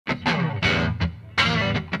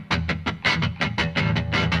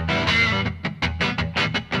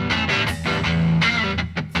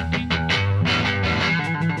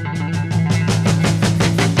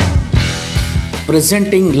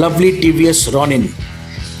Presenting lovely TVS Ronin,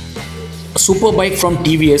 a super bike from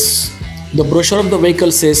TVS. The brochure of the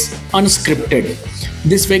vehicle says unscripted.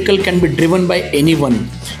 This vehicle can be driven by anyone,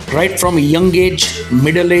 right from a young age,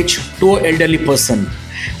 middle age to an elderly person.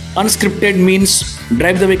 Unscripted means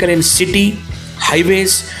drive the vehicle in city,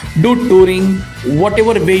 highways, do touring,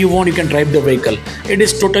 whatever way you want you can drive the vehicle. It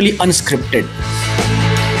is totally unscripted.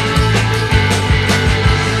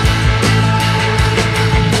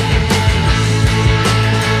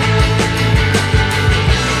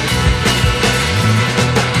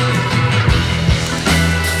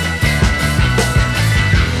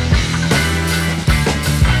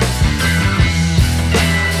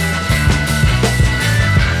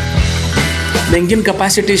 The engine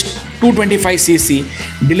capacity is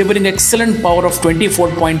 225cc, delivering excellent power of 24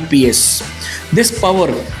 PS. This power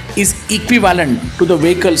is equivalent to the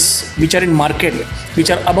vehicles which are in market, which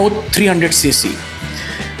are about 300cc.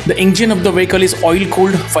 The engine of the vehicle is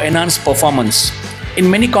oil-cooled for enhanced performance. In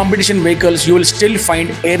many competition vehicles, you will still find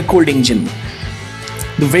air-cooled engine.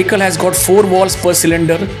 The vehicle has got 4 valves per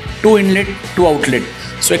cylinder, 2 inlet, 2 outlet.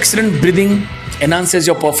 So excellent breathing enhances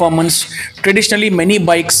your performance. Traditionally, many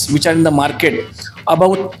bikes which are in the market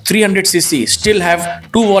about 300cc still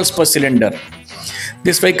have 2 valves per cylinder.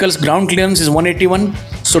 This vehicle's ground clearance is 181,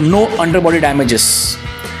 so no underbody damages.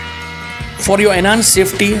 For your enhanced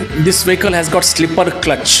safety, this vehicle has got slipper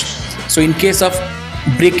clutch. So in case of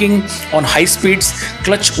braking on high speeds,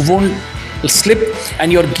 clutch won't slip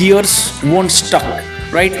and your gears won't stuck,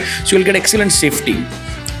 right? So you'll get excellent safety.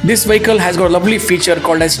 This vehicle has got a lovely feature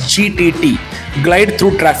called as GTT, glide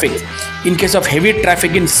through traffic. In case of heavy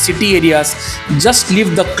traffic in city areas, just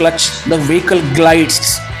leave the clutch, the vehicle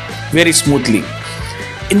glides very smoothly.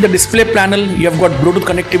 In the display panel, you have got Bluetooth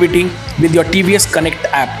connectivity with your TVS Connect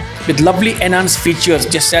app with lovely enhanced features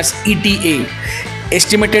just as ETA,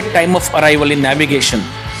 estimated time of arrival in navigation.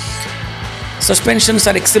 Suspensions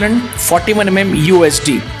are excellent, 41mm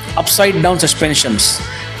USD, upside down suspensions.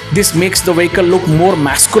 This makes the vehicle look more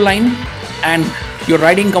masculine and your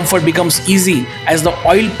riding comfort becomes easy as the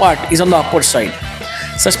oil part is on the upper side.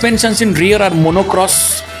 Suspensions in rear are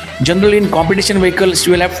monocross. Generally in competition vehicles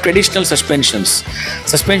you will have traditional suspensions.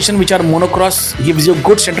 Suspension which are monocross gives you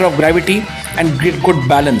good center of gravity and good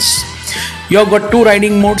balance. You have got 2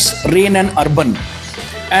 riding modes, rain and urban.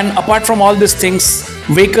 And apart from all these things,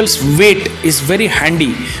 vehicle's weight is very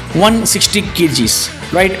handy, 160 kgs,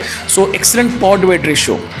 right? So excellent power to weight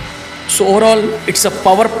ratio. So overall, it's a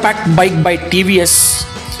power-packed bike by TVS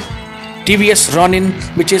Ronin,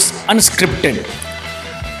 which is unscripted,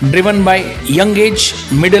 driven by young age,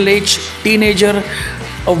 middle age, teenager,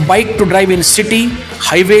 a bike to drive in city,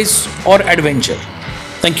 highways or adventure.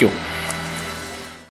 Thank you.